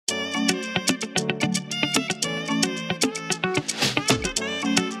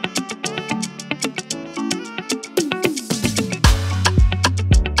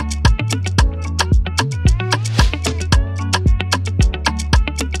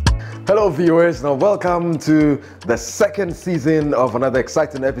Hello viewers, now welcome to the second season of another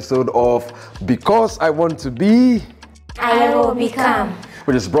exciting episode of Because I Want to Be, I Will Become,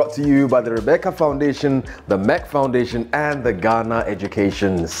 which is brought to you by the Rebecca Foundation, the Merck Foundation and the Ghana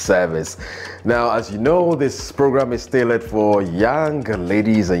Education Service. Now, as you know, this program is tailored for young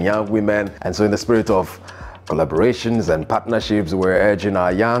ladies and young women, and so in the spirit of collaborations and partnerships, we're urging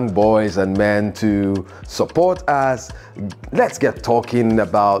our young boys and men to support us. Let's get talking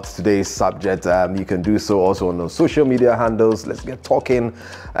about today's subject. You can do so also on those social media handles. Let's get talking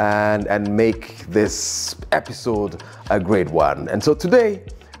and make this episode a great one. And so today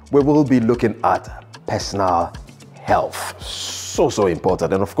we will be looking at personal health. So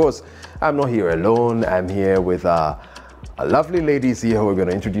important. And of course, I'm not here alone. I'm here with lovely ladies here who are going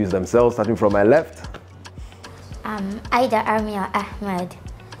to introduce themselves, starting from my left. Ida Armia Ahmed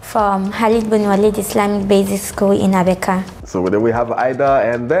from Khalid bin Walid Islamic Basic School in Abeka. So then we have Ida,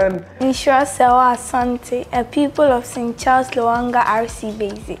 and then Inshra Sewa Asante, a pupil of St. Charles Loanga RC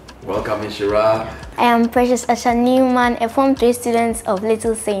Basic. Welcome, Inshra. I am Precious Asha Newman, a Form 3 student of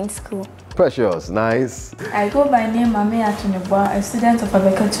Little Saint School. Precious, nice. I go by name Mami Atunebwa, a student of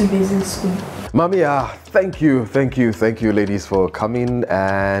Abeka 2 Basic School. Mamia, thank you ladies for coming.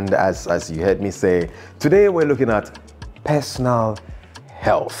 And as you heard me say, today we're looking at personal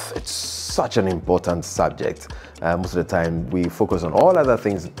health. It's such an important subject. Most of the time we focus on all other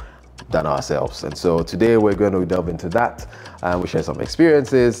things than ourselves. And so today we're going to delve into that. We share some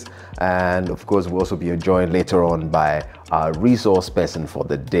experiences, and of course we'll also be joined later on by our resource person for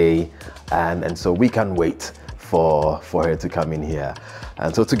the day. And so we can't wait for her to come in here.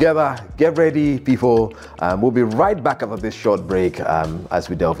 And so together, get ready, people. We'll be right back after this short break as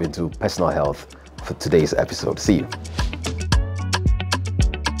we delve into personal health for today's episode. See you.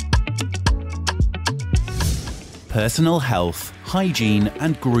 Personal health, hygiene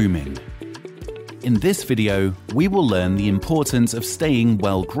and grooming. In this video, we will learn the importance of staying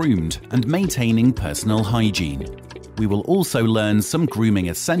well groomed and maintaining personal hygiene. We will also learn some grooming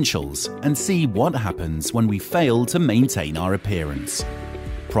essentials and see what happens when we fail to maintain our appearance.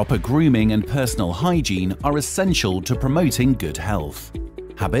 Proper grooming and personal hygiene are essential to promoting good health.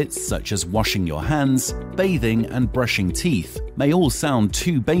 Habits such as washing your hands, bathing and brushing teeth may all sound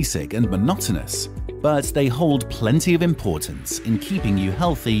too basic and monotonous, but they hold plenty of importance in keeping you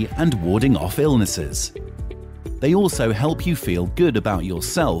healthy and warding off illnesses. They also help you feel good about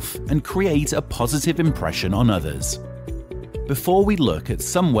yourself and create a positive impression on others. Before we look at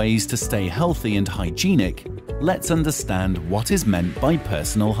some ways to stay healthy and hygienic, let's understand what is meant by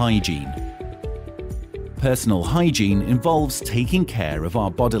personal hygiene. Personal hygiene involves taking care of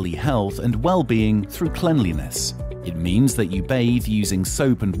our bodily health and well-being through cleanliness. It means that you bathe using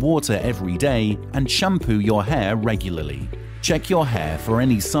soap and water every day and shampoo your hair regularly. Check your hair for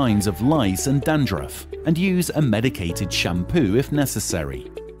any signs of lice and dandruff, and use a medicated shampoo if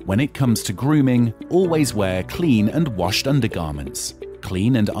necessary. When it comes to grooming, always wear clean and washed undergarments,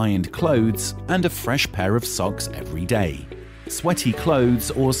 clean and ironed clothes, and a fresh pair of socks every day. Sweaty clothes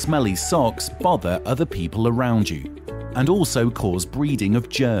or smelly socks bother other people around you, and also cause breeding of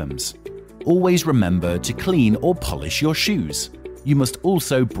germs. Always remember to clean or polish your shoes. You must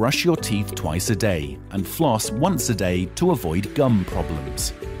also brush your teeth twice a day and floss once a day to avoid gum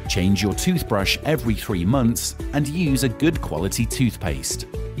problems. Change your toothbrush every 3 months and use a good quality toothpaste.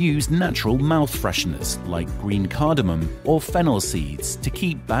 Use natural mouth fresheners like green cardamom or fennel seeds to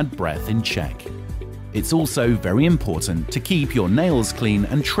keep bad breath in check. It's also very important to keep your nails clean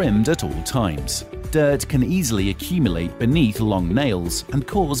and trimmed at all times. Dirt can easily accumulate beneath long nails and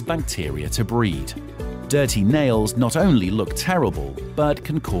cause bacteria to breed. Dirty nails not only look terrible, but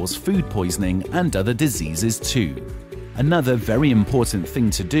can cause food poisoning and other diseases too. Another very important thing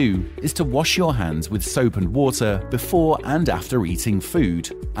to do is to wash your hands with soap and water before and after eating food,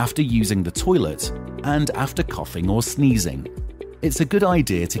 after using the toilet, and after coughing or sneezing. It's a good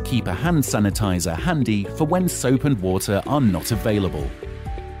idea to keep a hand sanitizer handy for when soap and water are not available.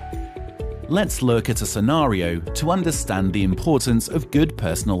 Let's look at a scenario to understand the importance of good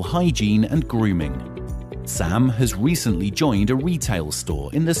personal hygiene and grooming. Sam has recently joined a retail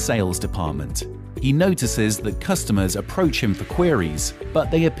store in the sales department. He notices that customers approach him for queries, but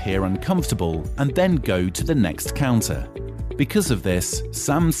they appear uncomfortable and then go to the next counter. Because of this,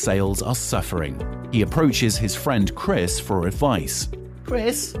 Sam's sales are suffering. He approaches his friend Chris for advice.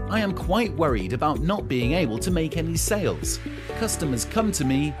 Chris, I am quite worried about not being able to make any sales. Customers come to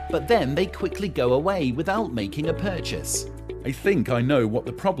me, but then they quickly go away without making a purchase. I think I know what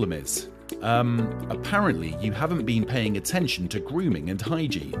the problem is. Apparently you haven't been paying attention to grooming and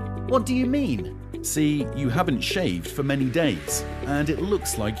hygiene. What do you mean? See, you haven't shaved for many days, and it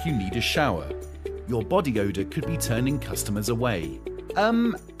looks like you need a shower. Your body odor could be turning customers away.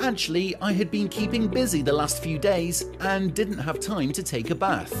 Actually, I had been keeping busy the last few days and didn't have time to take a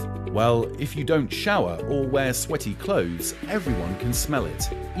bath. Well, if you don't shower or wear sweaty clothes, everyone can smell it,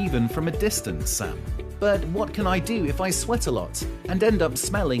 even from a distance, Sam. But what can I do if I sweat a lot and end up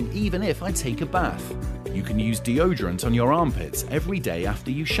smelling even if I take a bath? You can use deodorant on your armpits every day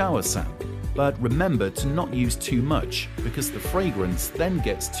after you shower, Sam. But remember to not use too much, because the fragrance then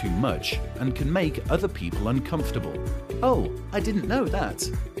gets too much and can make other people uncomfortable. Oh, I didn't know that.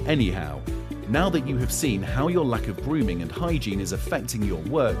 Anyhow, now that you have seen how your lack of grooming and hygiene is affecting your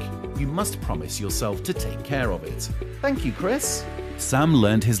work, you must promise yourself to take care of it. Thank you, Chris. Sam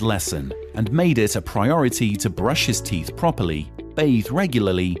learned his lesson and made it a priority to brush his teeth properly, bathe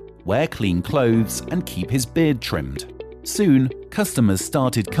regularly, wear clean clothes, and keep his beard trimmed. Soon, customers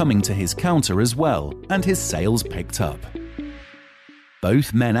started coming to his counter as well, and his sales picked up.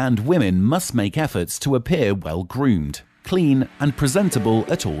 Both men and women must make efforts to appear well-groomed, clean, and presentable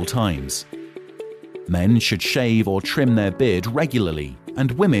at all times. Men should shave or trim their beard regularly,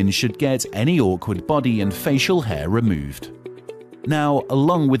 and women should get any awkward body and facial hair removed. Now,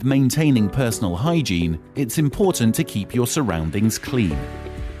 along with maintaining personal hygiene, it's important to keep your surroundings clean.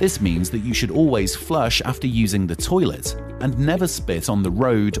 This means that you should always flush after using the toilet and never spit on the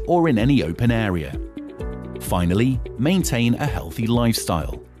road or in any open area. Finally, maintain a healthy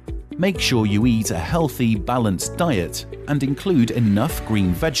lifestyle. Make sure you eat a healthy, balanced diet and include enough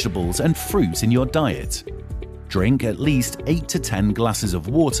green vegetables and fruit in your diet. Drink at least 8 to 10 glasses of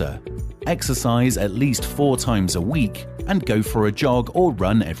water, exercise at least 4 times a week, and go for a jog or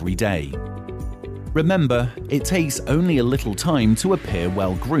run every day. Remember, it takes only a little time to appear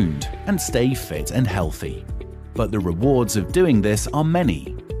well-groomed and stay fit and healthy. But the rewards of doing this are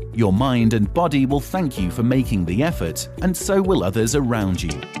many. Your mind and body will thank you for making the effort, and so will others around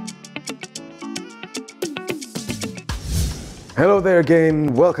you. Hello there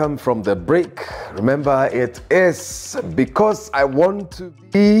again. Welcome from the break. Remember, it is Because I Want to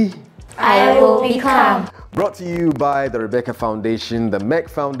Be, I will become. Brought to you by the Rebecca Foundation, the Merck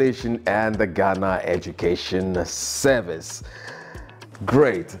Foundation, and the Ghana Education Service.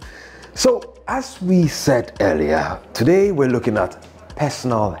 Great. So, as we said earlier, today we're looking at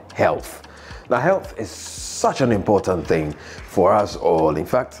personal health. Now, health is such an important thing for us all. In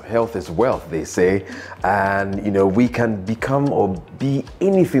fact, health is wealth, they say. And, we can become or be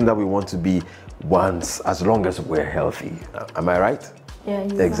anything that we want to be once, as long as we're healthy. Am I right? Yeah,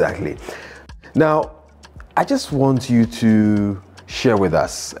 exactly. Now, I just want you to share with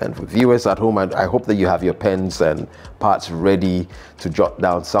us and with viewers at home, and I hope that you have your pens and pads ready to jot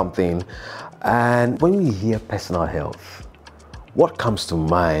down something. And when we hear personal health, what comes to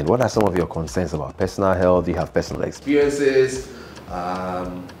mind? What are some of your concerns about personal health? You have personal experiences.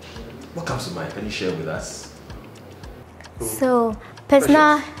 What comes to mind? Can you share with us? So,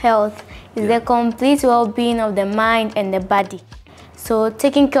 personal health is the complete well-being of the mind and the body. So,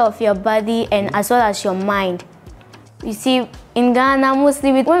 taking care of your body and as well as your mind. You see, in Ghana,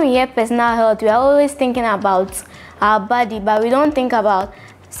 mostly when we hear personal health, we are always thinking about our body, but we don't think about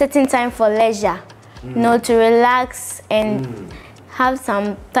setting time for leisure, to relax and have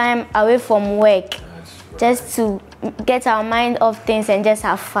some time away from work, just to get our mind off things and just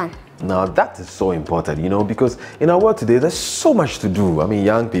have fun. Now that is so important, because in our world today, there's so much to do. I mean,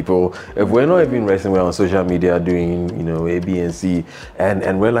 young people, if we're not even resting well on social media doing, A, B, and C,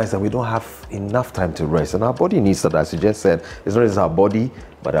 and realize that we don't have enough time to rest. And our body needs that, as you just said. It's not just our body,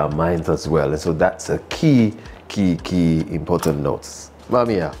 but our minds as well. And so that's a key important notes.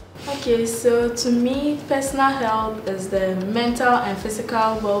 Mamia. Okay, so to me, personal health is the mental and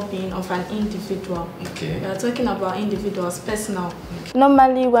physical well-being of an individual. Okay. We are talking about individuals, personal.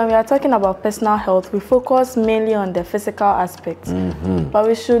 Normally, when we are talking about personal health, we focus mainly on the physical aspect. But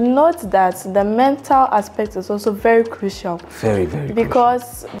we should note that the mental aspect is also very crucial. Very, very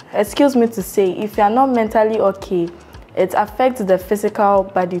because, excuse me to say, if you are not mentally okay, it affects the physical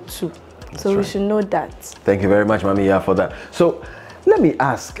body too. So we should know that. Thank you very much, Mamia, for that. So, let me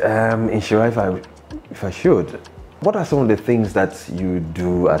ask, Inshira, if I should, what are some of the things that you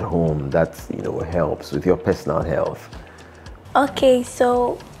do at home that helps with your personal health? Okay,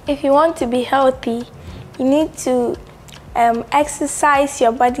 so if you want to be healthy, you need to exercise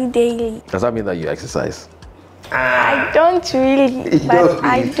your body daily. Does that mean that you exercise? I don't really, but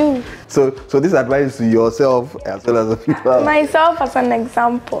I do. So this advice to yourself as well as the people? Myself as an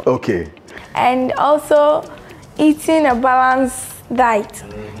example. Okay. And also eating a balanced diet.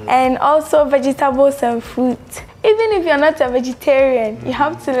 And also vegetables and fruit. Even if you're not a vegetarian, you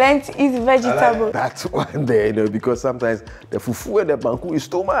have to learn to eat vegetables. That's one there, you know, because sometimes the fufu and the banku is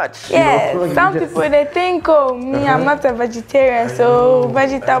too much. Yeah, you know? some people they think, oh, me, I'm not a vegetarian, so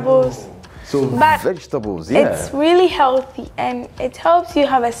vegetables. So But vegetables, yeah. it's really healthy and it helps you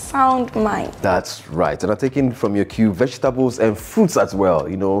have a sound mind. That's right. And I'm taking from your cue vegetables and fruits as well.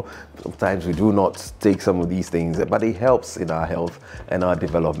 You know, sometimes we do not take some of these things, but it helps in our health and our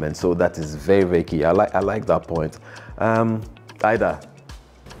development. So that is very, very key. I like that point. Ida.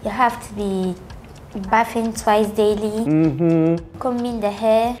 You have to be bathing twice daily, combing the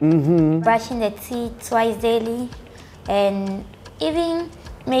hair, brushing the teeth twice daily, and even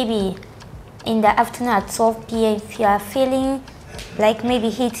maybe in the afternoon at 12 p.m. if you are feeling like maybe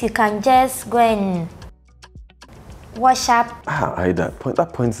heat, you can just go and wash up. Ida,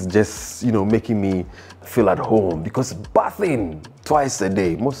 that point is just, you know, making me feel at home, because bathing twice a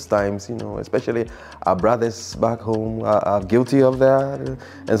day, most times, you know, especially our brothers back home are guilty of that,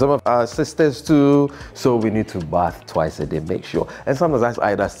 and some of our sisters too. So we need to bath twice a day, make sure. And sometimes, as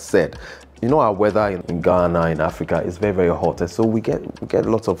Ida said, you know, our weather in Ghana, in Africa, is very, very hot. And so we get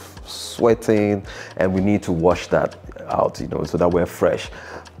lots of sweating, and we need to wash that out, you know, so that we're fresh.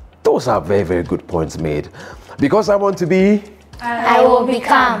 Those are very, very good points made. Because I want to be, I will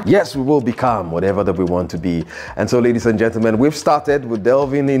become. yes, we will become whatever that we want to be. And so, ladies and gentlemen, we've started with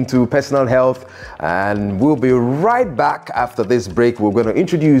delving into personal health, and we'll be right back after this break. We're going to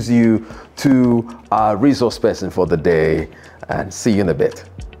introduce you to our resource person for the day, and see you in a bit.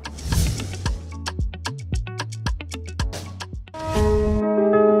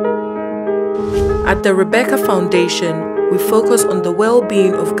 At the Rebecca Foundation, we focus on the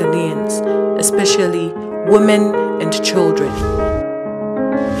well-being of Ghanaians, especially women and children.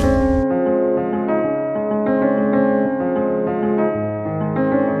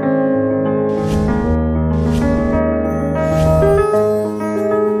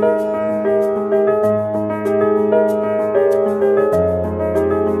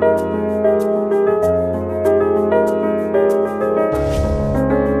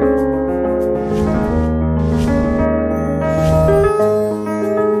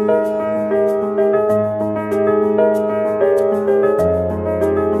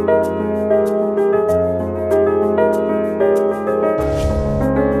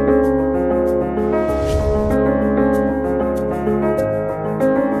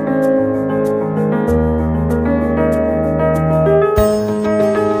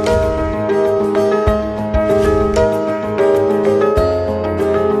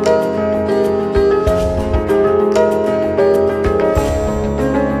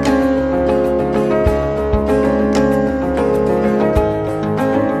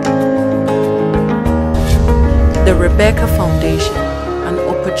 The Rebecca Foundation, an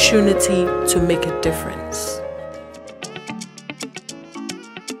opportunity to make a difference.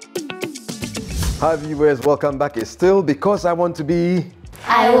 Hi viewers, welcome back. It's still Because I Want to Be,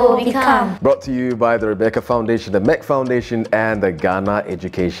 I will become. brought to you by the Rebecca Foundation, the Merck Foundation, and the Ghana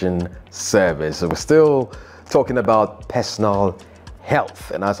Education Service. So we're still talking about personal health,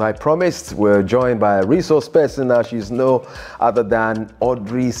 and as I promised, we're joined by a resource person. Now she's no other than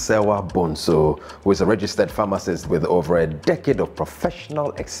Audrey Sewa Bonso, who is a registered pharmacist with over a decade of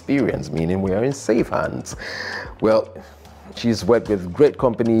professional experience, meaning we are in safe hands. Well, she's worked with great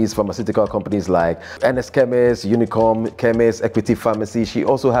companies, pharmaceutical companies like NS Chemist, Unicom Chemist, Equity Pharmacy. She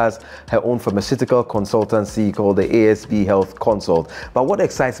also has her own pharmaceutical consultancy called the ASB Health Consult. But what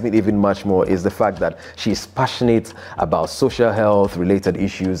excites me even much more is the fact that she's passionate about social health related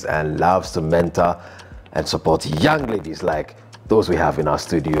issues and loves to mentor and support young ladies like those we have in our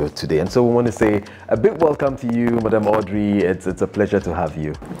studio today. And so we want to say a big welcome to you, Madam Audrey. It's a pleasure to have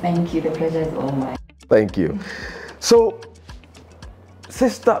you. Thank you. The pleasure is all mine. Thank you. So,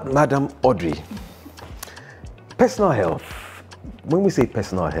 Sister Madam Audrey, personal health. When we say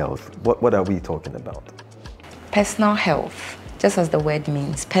personal health, what are we talking about? Personal health, just as the word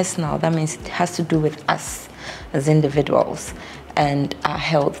means, personal, that means it has to do with us as individuals and our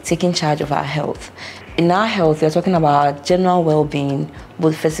health, taking charge of our health. In our health, we're talking about our general well-being,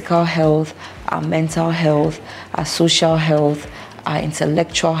 both physical health, our mental health, our social health, our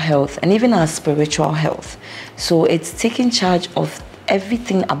intellectual health, and even our spiritual health. So it's taking charge of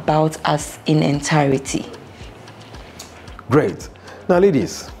everything about us in entirety. Great. Now,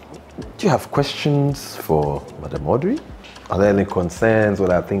 ladies, do you have questions for Madam Audrey? Are there any concerns or are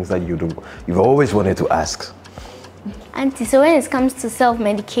there things that you've always wanted to ask? Auntie, so when it comes to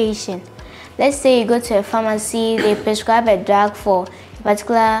self-medication, let's say you go to a pharmacy, they prescribe a drug for a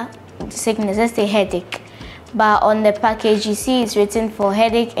particular sickness, let's say headache. but on the package you see it's written for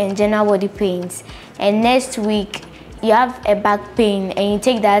headache and general body pains. And next week you have a back pain and you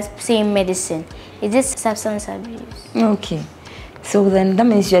take that same medicine. Is this substance abuse? Okay. So then that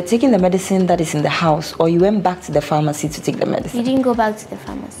means you're taking the medicine that is in the house, or you went back to the pharmacy to take the medicine? You didn't go back to the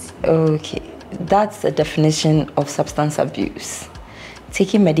pharmacy. Okay. That's the definition of substance abuse.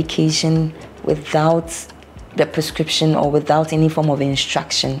 Taking medication without the prescription or without any form of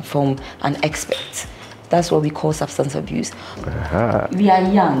instruction from an expert. That's what we call substance abuse. We are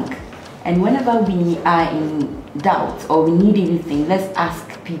young, and whenever we are in doubt or we need anything, let's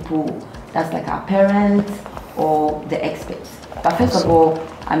ask people that's like our parents or the experts. But first of all,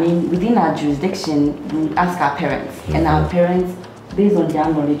 I mean, within our jurisdiction, we ask our parents, and our parents, based on their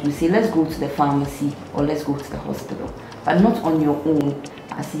knowledge, will say, let's go to the pharmacy or let's go to the hospital, but not on your own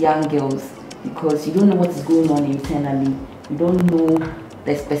as young girls, because you don't know what is going on internally. You don't know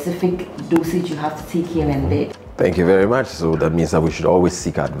the specific dosage you have to take here and there. Thank you very much. So that means that we should always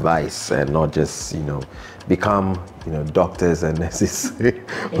seek advice and not just, become, doctors and nurses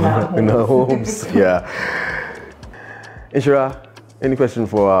in our homes. Yeah. Inshira, any question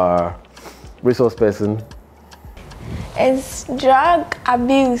for our resource person? Is drug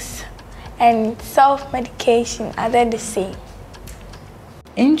abuse and self-medication, are they the same?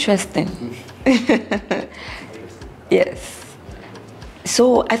 Interesting. Yes.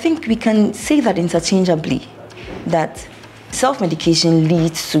 So I think we can say that interchangeably, that self-medication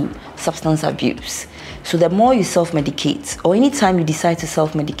leads to substance abuse. So the more you self-medicate, or anytime you decide to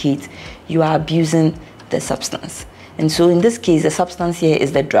self-medicate, you are abusing the substance. And so in this case, the substance here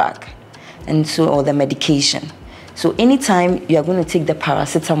is the drug, and so, or the medication. So anytime you are going to take the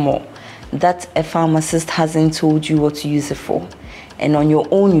paracetamol that a pharmacist hasn't told you what to use it for, and on your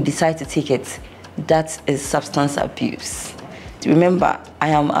own you decide to take it, that is substance abuse. Remember, I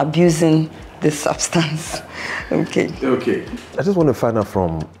am abusing this substance. Okay. Okay. I just want to find out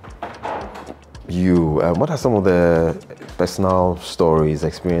from you, what are some of the personal stories,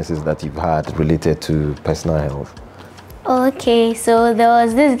 experiences that you've had related to personal health? Okay, so there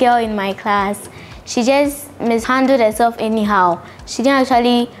was this girl in my class. She just mishandled herself anyhow. She didn't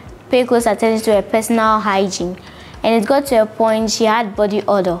actually pay close attention to her personal hygiene. And it got to a point she had body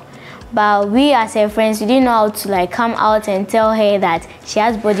odor. But we as her friends, we didn't know how to come out and tell her that she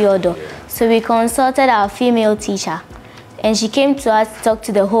has body odor. So we consulted our female teacher. And she came to us to talk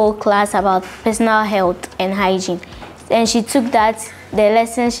to the whole class about personal health and hygiene. And she took the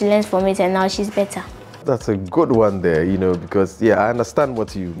lessons she learned from it, and now she's better. That's a good one there, because, I understand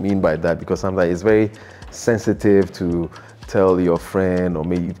what you mean by that, because sometimes it's very sensitive to tell your friend, or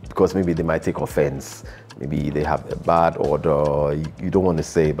maybe they might take offense. Maybe they have a bad odor, you don't want to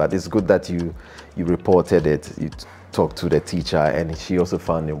say, but it's good that you reported it, you talked to the teacher, and she also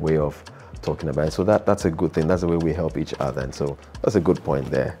found a way of talking about it. So that's a good thing. That's the way we help each other. And so that's a good point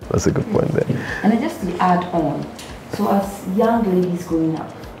there. And just to add on, so as young ladies growing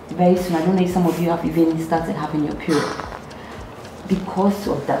up, very soon, I don't know if some of you have even started having your period. Because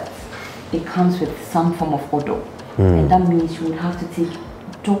of that, it comes with some form of odor. And that means you would have to take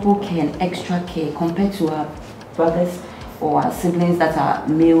double care and extra care compared to our brothers or our siblings that are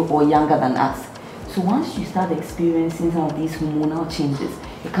male or younger than us. So once you start experiencing some of these hormonal changes,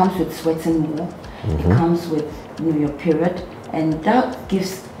 it comes with sweating more, it comes with your period, and that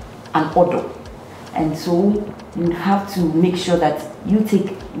gives an odor. And so you have to make sure that you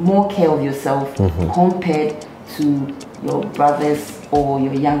take more care of yourself compared to your brothers or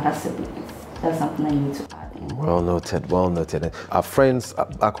your younger siblings. That's something I need to add in. Well noted, well noted. Our friends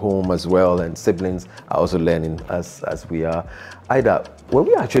back home as well and siblings are also learning as we are. Ida, were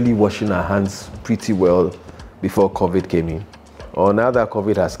we actually washing our hands pretty well before COVID came in? Or now that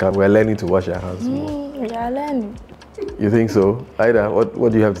COVID has come, we're learning to wash our hands more? We are learning. You think so? Ida,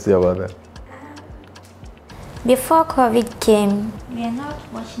 what do you have to say about that? Before COVID came, we are not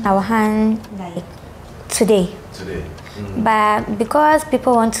washing our hands like today. But because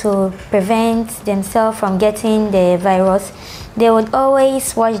people want to prevent themselves from getting the virus, they would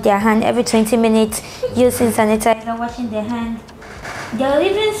always wash their hand every 20 minutes using sanitizer, washing their hands. They'll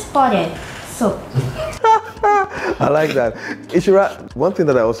even spot it. So I like that. Inshira, one thing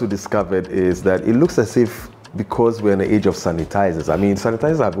that I also discovered is that it looks as if, because we're in the age of sanitizers, I mean,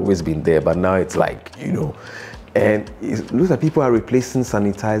 sanitizers have always been there, but now it's like, and it looks like people are replacing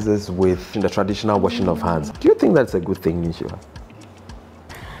sanitizers with the traditional washing of hands. Do you think that's a good thing, Inshira?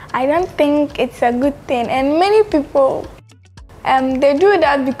 I don't think it's a good thing, and many people, they do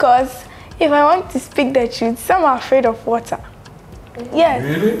that because, if I want to speak the truth, some are afraid of water. Yes.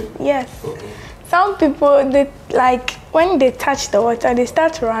 Really? Yes. Okay. Some people, when they touch the water, they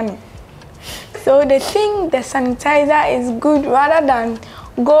start running. So they think the sanitizer is good rather than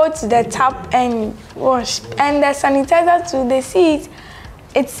go to the tap and wash. And the sanitizer too, they see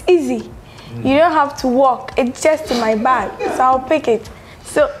it's easy. You don't have to walk. It's just in my bag, so I'll pick it.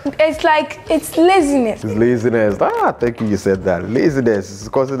 So it's like, it's laziness. It's laziness. Thank you said that. Laziness is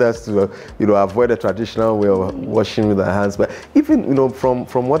causing us to, avoid the traditional way of washing with our hands. But even,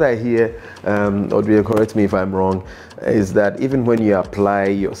 from what I hear, Audrey, correct me if I'm wrong, is that even when you apply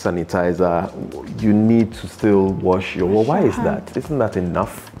your sanitizer, you need to still wash your. Well, why is that? Isn't that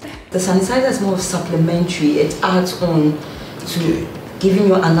enough? The sanitizer is more supplementary. It adds on to giving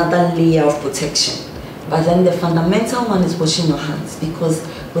you another layer of protection. But then the fundamental one is washing your hands, because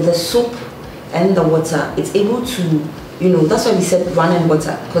with the soap and the water, it's able to, that's why we said running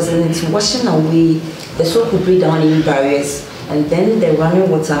water, because then it's washing away, the soap will break down any barriers, and then the running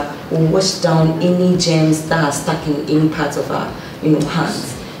water will wash down any germs that are stuck in any part of our,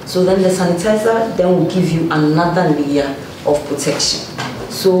 hands. So then the sanitizer then will give you another layer of protection.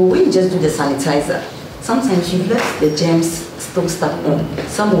 So when you just do the sanitizer, sometimes you let the germs still stuck on.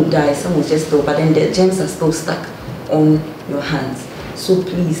 Some will die, some will just go, but then the germs are still stuck on your hands. So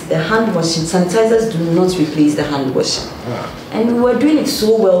please, the hand washing, sanitizers do not replace the hand washing. And we were doing it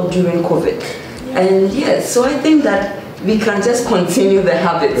so well during COVID. And yes, so I think that we can just continue the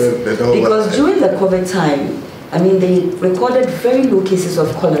habit. Because during the COVID time, they recorded very low cases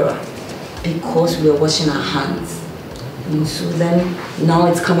of cholera because we were washing our hands. And so then now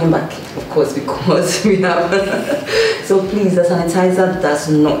it's coming back, of course, because we have. So please, the sanitizer does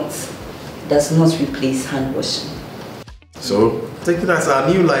not replace hand washing. So take it as our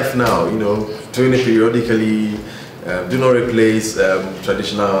new life now. Doing it periodically. Do not replace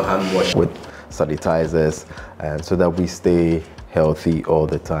traditional hand washing with sanitizers, so that we stay healthy all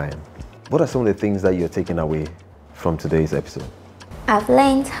the time. What are some of the things that you're taking away from today's episode? I've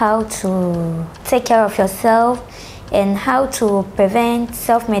learned how to take care of yourself and how to prevent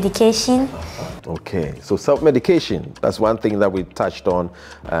self-medication. Okay, so self-medication, that's one thing that we touched on.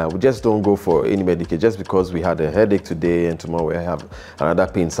 We just don't go for any medication. Just because we had a headache today and tomorrow we have another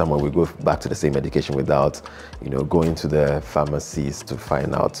pain somewhere, we go back to the same medication without, going to the pharmacies to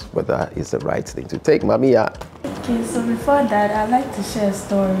find out whether it's the right thing to take. Mamiya. Okay, so before that, I'd like to share a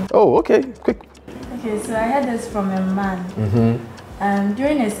story. Oh, okay, quick. Okay, so I heard this from a man.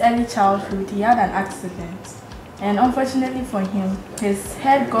 During his early childhood, he had an accident. And unfortunately for him, his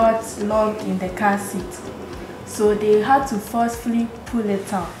head got locked in the car seat. So they had to forcefully pull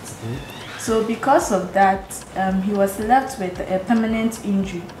it out. So because of that, he was left with a permanent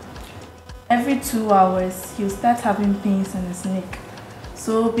injury. Every 2 hours, he'll start having pains in his neck.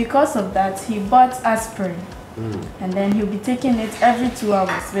 So because of that, he bought aspirin. And then he'll be taking it every 2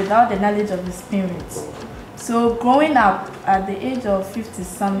 hours without the knowledge of his parents. So growing up at the age of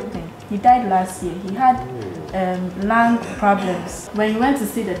 50-something, he died last year. He had lung problems. When he went to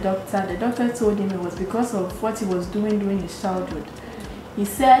see the doctor told him it was because of what he was doing during his childhood. He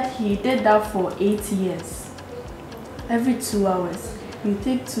said he did that for 8 years. Every 2 hours, he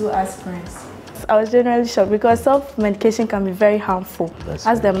take 2 aspirins. I was generally shocked because self-medication can be very harmful.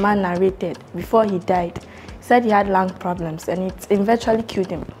 As the man narrated before he died, he said he had lung problems and it eventually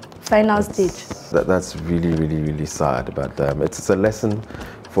killed him. Final stage. That's really, really, really sad, but it's a lesson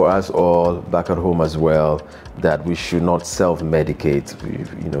for us all back at home as well, that we should not self-medicate.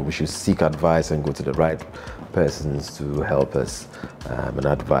 We should seek advice and go to the right persons to help us and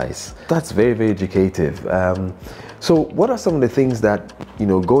advice. That's very, very educative. So what are some of the things that,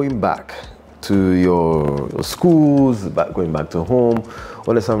 going back to your schools, going back to home,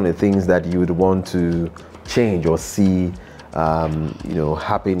 what are some of the things that you would want to change or see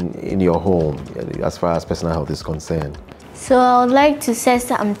happen in your home as far as personal health is concerned? So I would like to set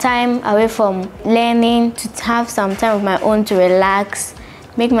some time away from learning, to have some time of my own to relax,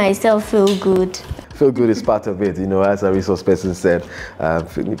 make myself feel good. Feel good is part of it, as a resource person said,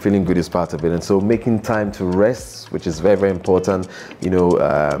 feeling good is part of it. And so making time to rest, which is very, very important.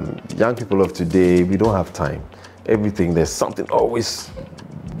 Young people of today, we don't have time. Everything, there's something always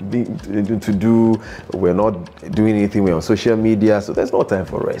to do. We're not doing anything. We're on social media, so there's no time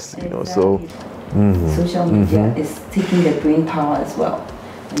for rest. So social media is taking the brain power as well.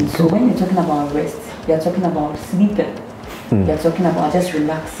 And so when you're talking about rest, you're talking about sleeping. You're talking about just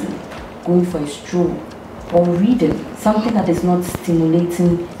relaxing, going for a stroll, or reading something that is not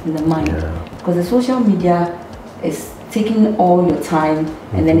stimulating in the mind. Because the social media is taking all your time,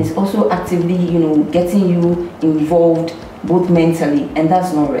 and then it's also actively, getting you involved both mentally, and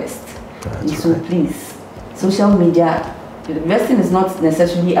that's not rest. So please, social media, resting is not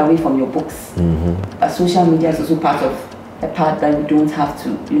necessarily away from your books. Social media is also part of a part that we don't have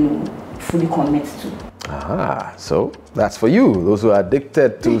to, fully commit to. So that's for you, those who are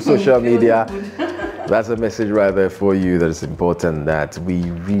addicted to social media. That's a message right there for you, that it's important that we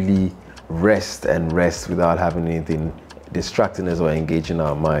really rest without having anything distracting us or engaging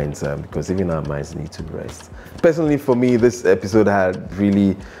our minds, because even our minds need to rest. Personally, for me, this episode had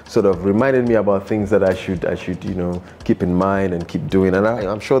really sort of reminded me about things that I should keep in mind and keep doing, and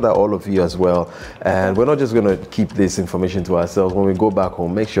I'm sure that all of you as well. And we're not just going to keep this information to ourselves. When we go back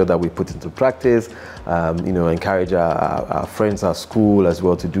home, make sure that we put into practice, encourage our friends, our school as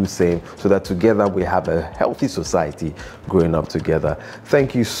well to do same, so that together we have a healthy society growing up together.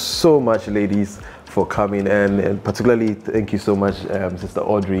 Thank you so much, ladies, for coming, and particularly thank you so much, Sister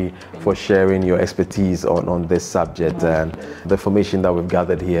Audrey, for sharing your expertise on this subject and the information that we've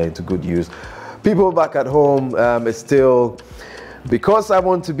gathered here into good use. People back at home, it's still because I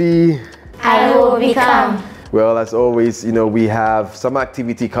want to be, I will become. Well, as always, we have some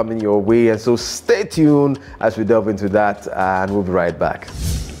activity coming your way, and so stay tuned as we delve into that, and we'll be right back.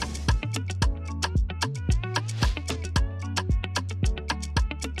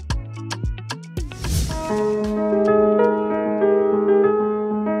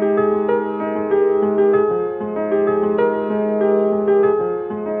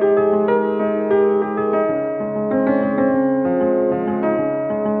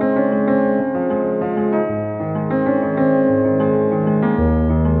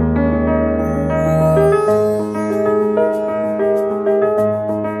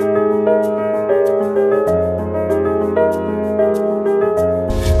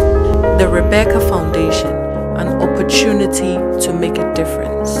 The Rebecca Foundation, an opportunity to make a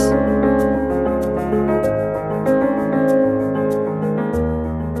difference.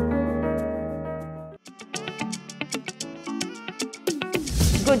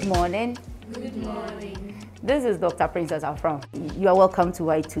 Good morning. Good morning. This is Dr. Princess Afram. You are welcome to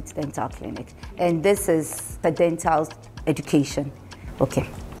White Tooth Dental Clinic, and this is the dental education. Okay,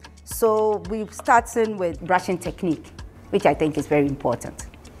 so we're starting with brushing technique, which I think is very important.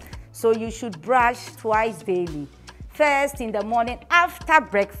 So you should brush twice daily. First in the morning after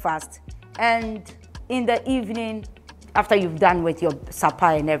breakfast, and in the evening after you've done with your supper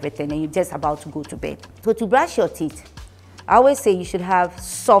and everything and you're just about to go to bed. So to brush your teeth, I always say you should have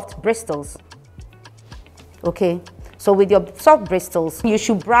soft bristles. Okay, so with your soft bristles, you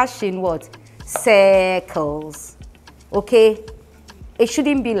should brush in what? Circles. Okay, it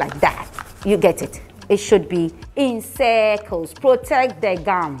shouldn't be like that. You get it? It should be in circles. Protect the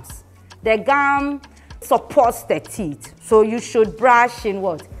gums. The gum supports the teeth, so you should brush in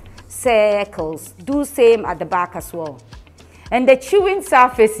what? Circles. Do same at the back as well. And the chewing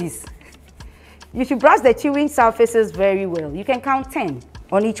surfaces, you should brush the chewing surfaces very well. You can count 10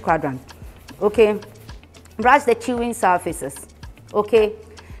 on each quadrant. Okay, brush the chewing surfaces. Okay,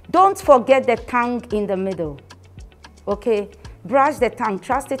 don't forget the tongue in the middle. Okay, brush the tongue,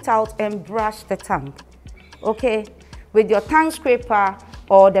 thrust it out and brush the tongue. Okay, with your tongue scraper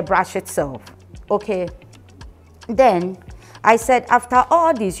or the brush itself. Okay, then I said after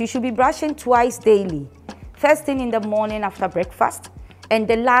all this, you should be brushing twice daily. First thing in the morning after breakfast, and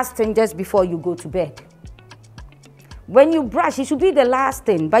the last thing just before you go to bed. When you brush, it should be the last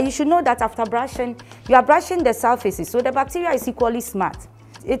thing, but you should know that after brushing, you are brushing the surfaces, so the bacteria is equally smart.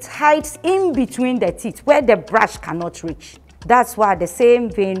 It hides in between the teeth where the brush cannot reach. That's why the same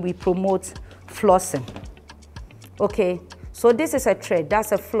vein we promote flossing. Okay, so this is a thread,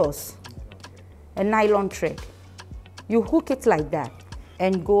 that's a floss, a nylon thread. You hook it like that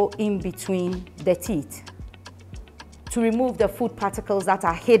and go in between the teeth to remove the food particles that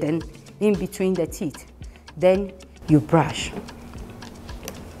are hidden in between the teeth. Then you brush.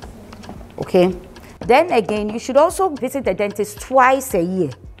 Okay, then again, you should also visit the dentist twice a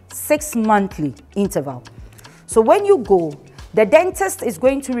year, 6 monthly interval. So when you go, the dentist is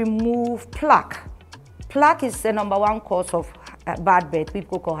going to remove plaque. Plaque is the #1 cause of bad breath,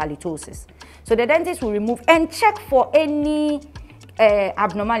 people call halitosis. So the dentist will remove and check for any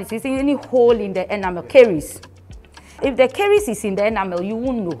abnormalities, any hole in the enamel, caries. If the caries is in the enamel, you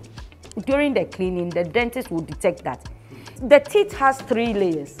won't know. During the cleaning, the dentist will detect that. The teeth has 3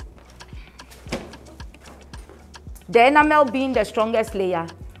 layers. The enamel being the strongest layer.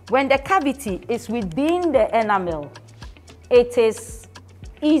 When the cavity is within the enamel, it is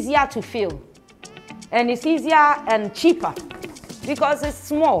easier to fill. And it's easier and cheaper because it's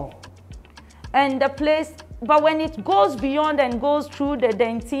small. And the place, but when it goes beyond and goes through the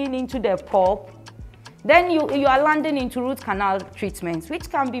dentine into the pulp, then you are landing into root canal treatments, which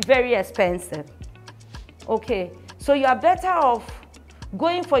can be very expensive. Okay, so you are better off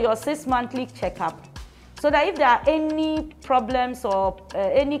going for your 6 monthly checkup so that if there are any problems or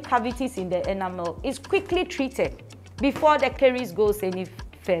any cavities in the enamel, it's quickly treated before the caries goes any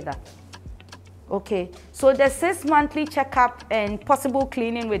further. Okay, so the 6 monthly checkup and possible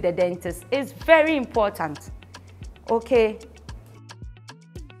cleaning with the dentist is very important. Okay,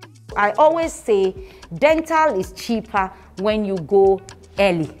 I always say dental is cheaper when you go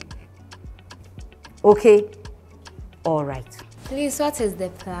early. Okay, all right. Please, what is the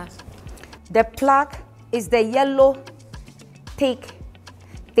plaque? The plaque is the yellow thick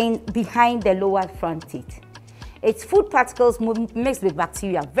thing behind the lower front teeth. It's food particles mixed with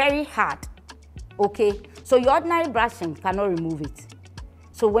bacteria, very hard. Okay, so your ordinary brushing cannot remove it.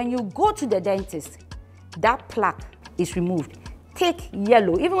 So when you go to the dentist, that plaque is removed. Thick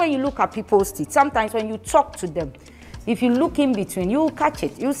yellow. Even when you look at people's teeth, sometimes when you talk to them, if you look in between, you'll catch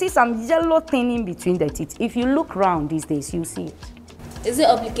it. You'll see some yellow thing in between the teeth. If you look round these days, you'll see it. Is it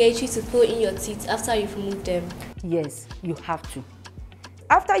obligatory to pull in your teeth after you've removed them? Yes, you have to.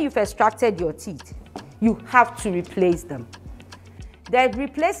 After you've extracted your teeth, you have to replace them. The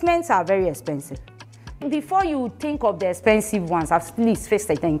replacements are very expensive. Before you think of the expensive ones, at least face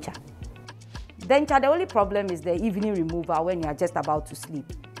the denture. Denture, the only problem is the evening removal when you are just about to sleep.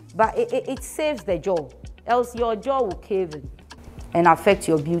 But it saves the jaw, else your jaw will cave in and affect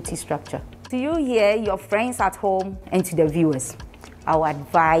your beauty structure. To you here, your friends at home, and to the viewers, I would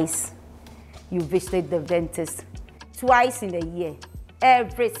advise you visit the dentist twice in a year,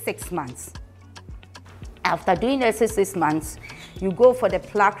 every 6 months. After doing the 6 months, you go for the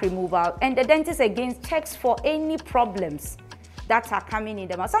plaque removal, and the dentist again checks for any problems that are coming in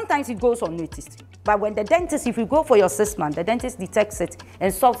the mouth. Sometimes it goes unnoticed, but when the dentist, if you go for your 6 months, the dentist detects it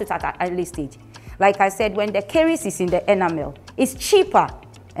and solves it at an early stage. Like I said, when the caries is in the enamel, it's cheaper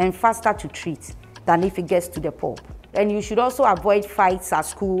and faster to treat than if it gets to the pulp. And you should also avoid fights at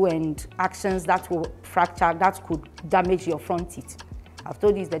school and actions that will fracture, that could damage your front teeth. I've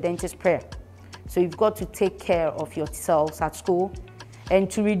told you it's the dentist's prayer. So you've got to take care of yourselves at school and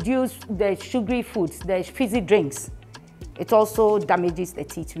to reduce the sugary foods, the fizzy drinks. It also damages the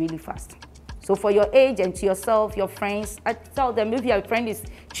teeth really fast. So for your age and to yourself, your friends, I tell them if your friend is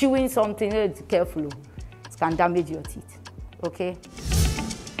chewing something, be careful. It can damage your teeth, okay?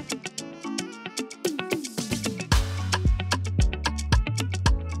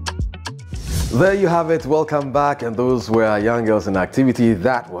 There you have it. Welcome back. And those were Young Girls in Activity.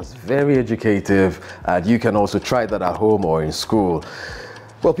 That was very educative. And you can also try that at home or in school.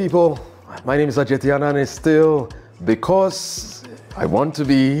 Well, people, my name is Ajetiana, and it's still Because I Want to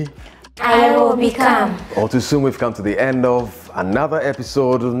Be, I Will Become. All too soon, we've come to the end of another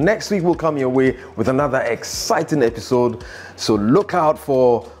episode. Next week, we'll come your way with another exciting episode. So look out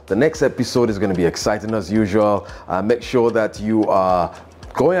for the next episode. It's going to be exciting as usual. Make sure that you are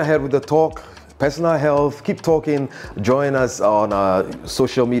going ahead with the talk. Personal health, keep talking. Join us on our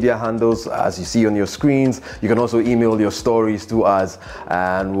social media handles as you see on your screens. You can also email your stories to us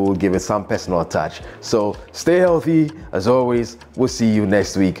and we'll give it some personal touch. So stay healthy. As always, we'll see you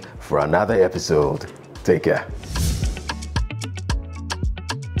next week for another episode. Take care.